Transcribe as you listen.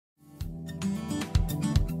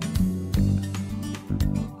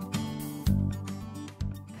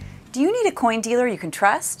Do you need a coin dealer you can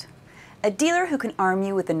trust? A dealer who can arm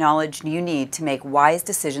you with the knowledge you need to make wise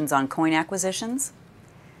decisions on coin acquisitions?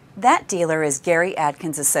 That dealer is Gary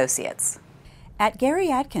Adkins Associates. At Gary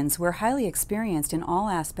Adkins, we're highly experienced in all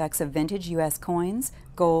aspects of vintage U.S. coins,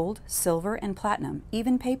 gold, silver, and platinum,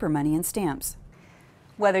 even paper money and stamps.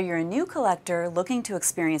 Whether you're a new collector looking to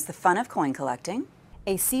experience the fun of coin collecting,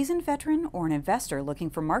 a seasoned veteran, or an investor looking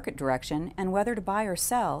for market direction and whether to buy or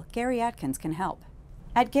sell, Gary Adkins can help.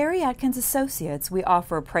 At Gary Adkins Associates, we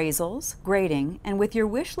offer appraisals, grading, and with your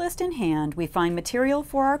wish list in hand, we find material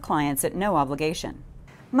for our clients at no obligation.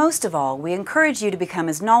 Most of all, we encourage you to become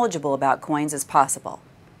as knowledgeable about coins as possible.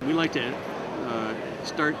 We like to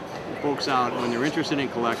start folks out when they're interested in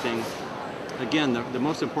collecting. Again, the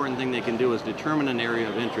most important thing they can do is determine an area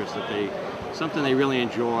of interest something they really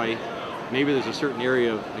enjoy. Maybe there's a certain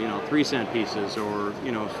area of 3-cent pieces or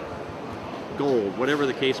gold, whatever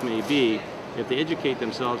the case may be. If they educate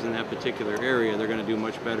themselves in that particular area, they're going to do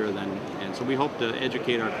much better and so we hope to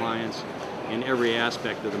educate our clients in every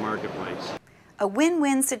aspect of the marketplace. A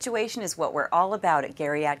win-win situation is what we're all about at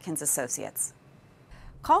Gary Adkins Associates.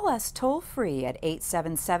 Call us toll-free at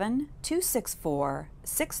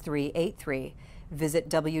 877-264-6383. Visit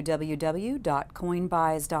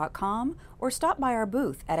www.coinbuys.com or stop by our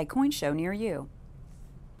booth at a coin show near you.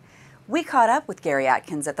 We caught up with Gary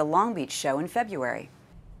Adkins at the Long Beach show in February.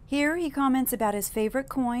 Here he comments about his favorite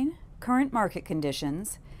coin, current market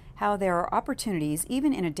conditions, how there are opportunities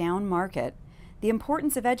even in a down market, the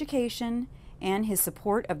importance of education, and his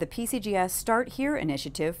support of the PCGS Start Here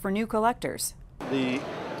initiative for new collectors. The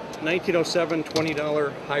 1907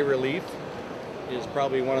 $20 high relief is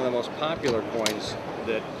probably one of the most popular coins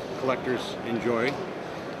that collectors enjoy.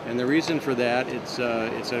 And the reason for that, it's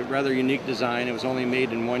a rather unique design. It was only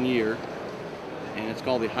made in 1 year, and it's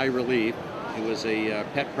called the high relief. It was a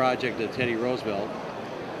pet project of Teddy Roosevelt,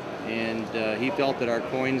 and he felt that our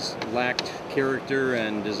coins lacked character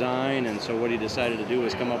and design, and so what he decided to do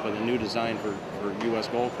was come up with a new design for U.S.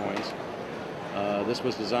 gold coins. This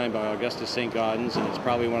was designed by Augustus St. Gaudens, and it's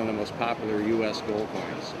probably one of the most popular U.S. gold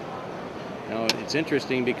coins. Now, it's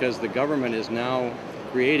interesting because the government is now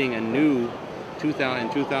creating a new, in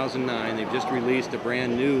 2009, they've just released a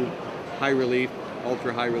brand new high relief,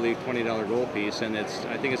 ultra high relief $20 gold piece, and I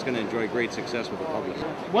think it's going to enjoy great success with the public.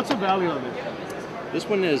 What's the value of it? This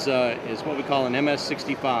one is what we call an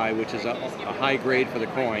MS65, which is a high grade for the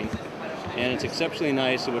coin, and it's exceptionally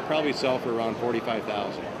nice. It would probably sell for around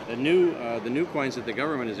 $45,000. The new coins that the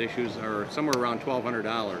government has issued are somewhere around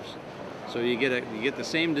 $1,200. So you get the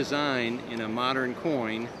same design in a modern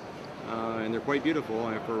coin, and they're quite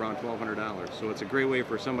beautiful for around $1,200. So it's a great way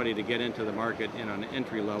for somebody to get into the market in an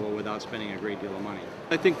entry level without spending a great deal of money.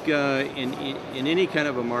 I think in any kind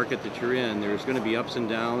of a market that you're in, there's going to be ups and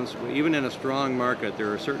downs. Even in a strong market,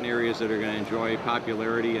 there are certain areas that are going to enjoy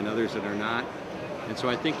popularity and others that are not. And so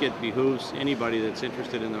I think it behooves anybody that's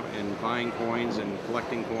interested in buying coins and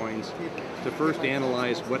collecting coins to first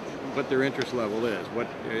analyze what their interest level is.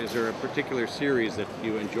 Is there a particular series that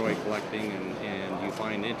you enjoy collecting and you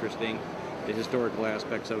find interesting, the historical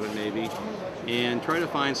aspects of it maybe, and try to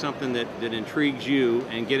find something that intrigues you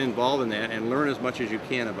and get involved in that and learn as much as you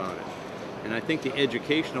can about it. And I think the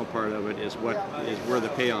educational part of it is where the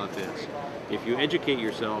payoff is. If you educate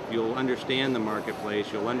yourself, you'll understand the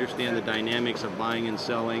marketplace, you'll understand the dynamics of buying and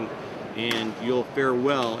selling, and you'll fare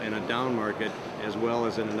well in a down market as well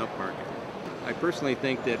as in an up market. I personally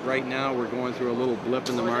think that right now we're going through a little blip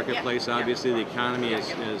in the marketplace. Obviously the economy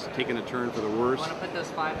has taken a turn for the worse,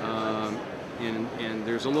 and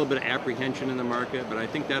there's a little bit of apprehension in the market, but I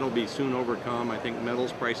think that'll be soon overcome. I think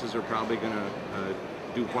metals prices are probably going to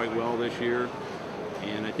do quite well this year.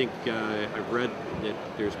 And I think I've read that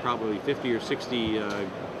there's probably 50 or 60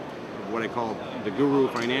 what I call the guru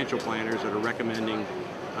financial planners that are recommending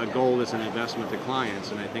gold as an investment to clients,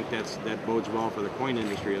 and I think that bodes well for the coin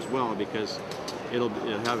industry as well, because it'll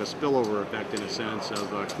have a spillover effect in a sense of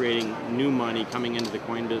creating new money coming into the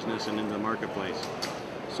coin business and into the marketplace.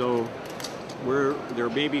 So there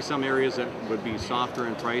may be some areas that would be softer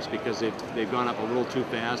in price because they've gone up a little too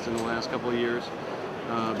fast in the last couple of years.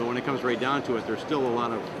 But when it comes right down to it, there's still a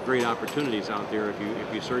lot of great opportunities out there if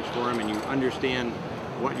you search for them and you understand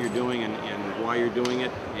what you're doing and why you're doing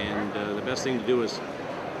it. And the best thing to do is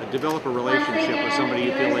develop a relationship with somebody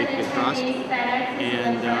you feel like you can trust,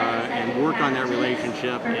 and work on that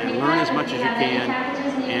relationship and learn as much as you can.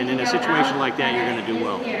 And in a situation like that, you're going to do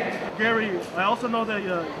well. Gary, I also know that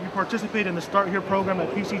you participate in the Start Here program at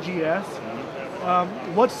PCGS.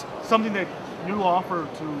 What's something that you offer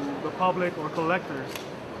to the public or collectors?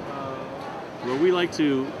 Well, we like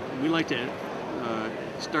to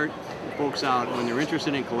start folks out when they're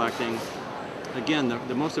interested in collecting. Again,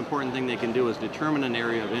 the most important thing they can do is determine an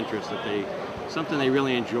area of interest something they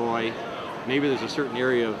really enjoy. Maybe there's a certain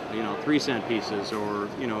area of 3-cent pieces or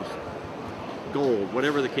gold,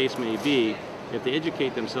 whatever the case may be. If they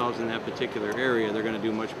educate themselves in that particular area, they're going to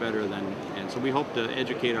do much better and so we hope to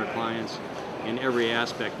educate our clients in every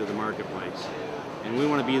aspect of the marketplace. And we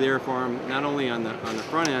want to be there for them not only on the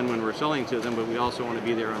front end when we're selling to them, but we also want to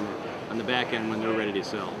be there on the back end when they're ready to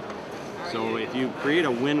sell. So if you create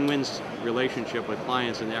a win-win relationship with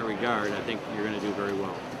clients in that regard, I think you're going to do very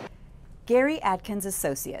well. Gary Adkins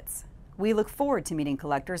Associates. We look forward to meeting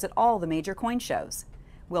collectors at all the major coin shows.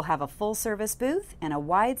 We'll have a full-service booth and a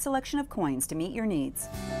wide selection of coins to meet your needs.